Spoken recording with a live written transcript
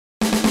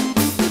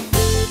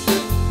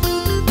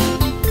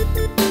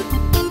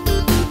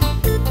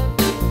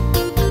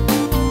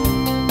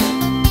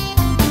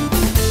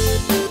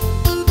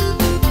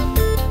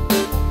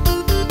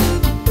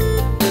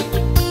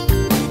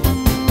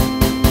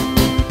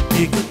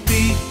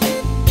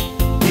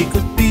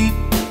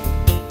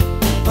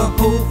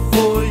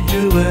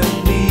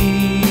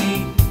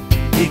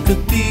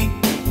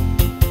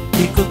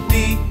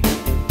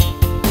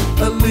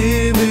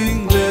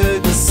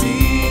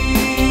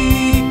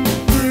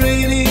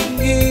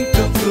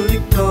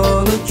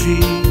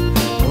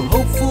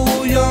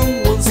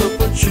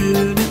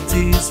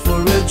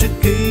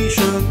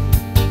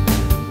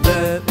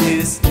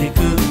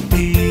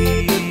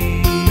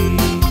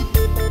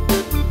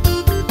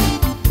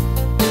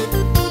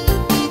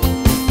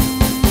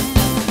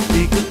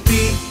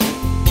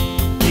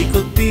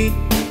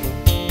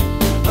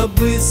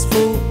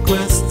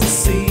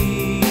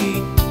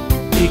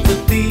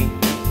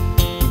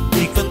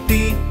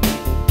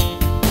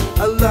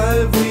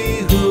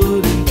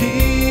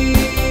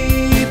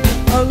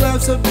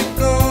Times have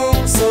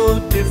become so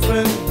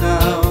different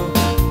now.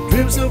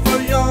 Dreams of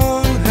our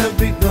young have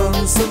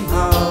begun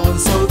somehow, and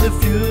so the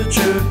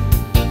future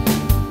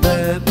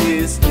that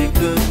is, it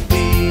could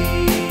be.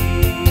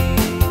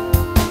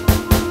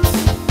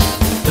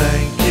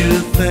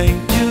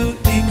 Thank you,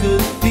 it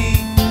could be.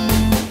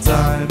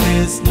 Time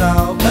is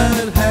now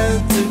at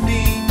hand to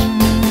be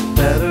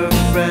better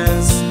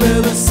friends,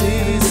 better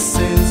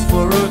citizens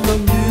for our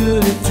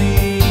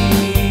community.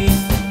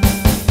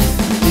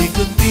 It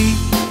could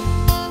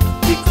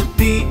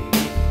be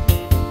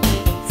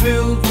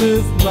filled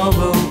with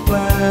novel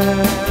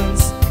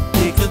plans.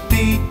 It could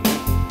be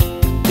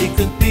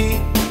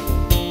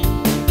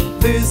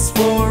this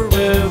for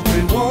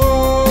everyone.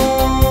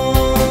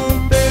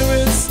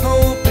 Parents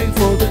hoping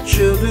for the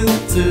children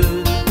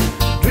to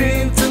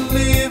dream to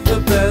live a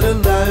better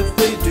life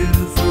they do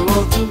for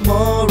all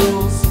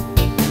tomorrows.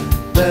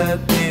 That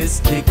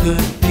is, it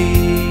could be.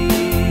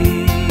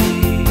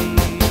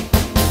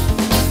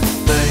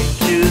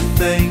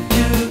 Thank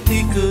you,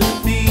 it could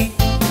be.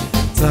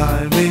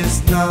 Time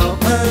is now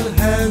at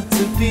hand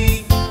to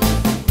be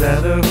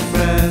better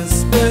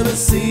friends, better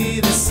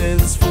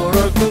citizens for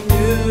our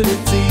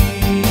community.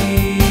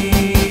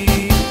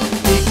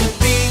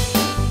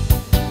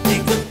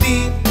 It could be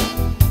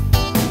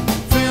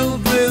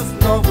filled with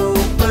novel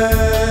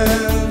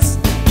plans.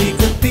 It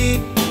could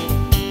be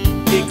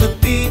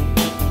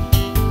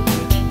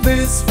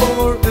this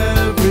for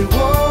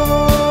everyone.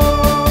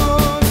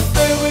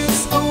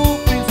 Parents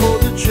hoping for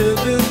the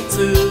children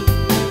to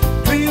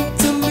dream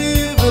to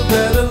live a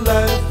better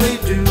life they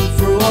do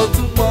for all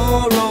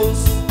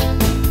tomorrows.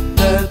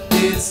 That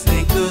is,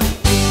 it could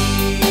be.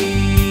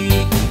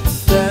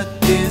 That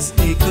is,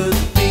 it could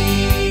be.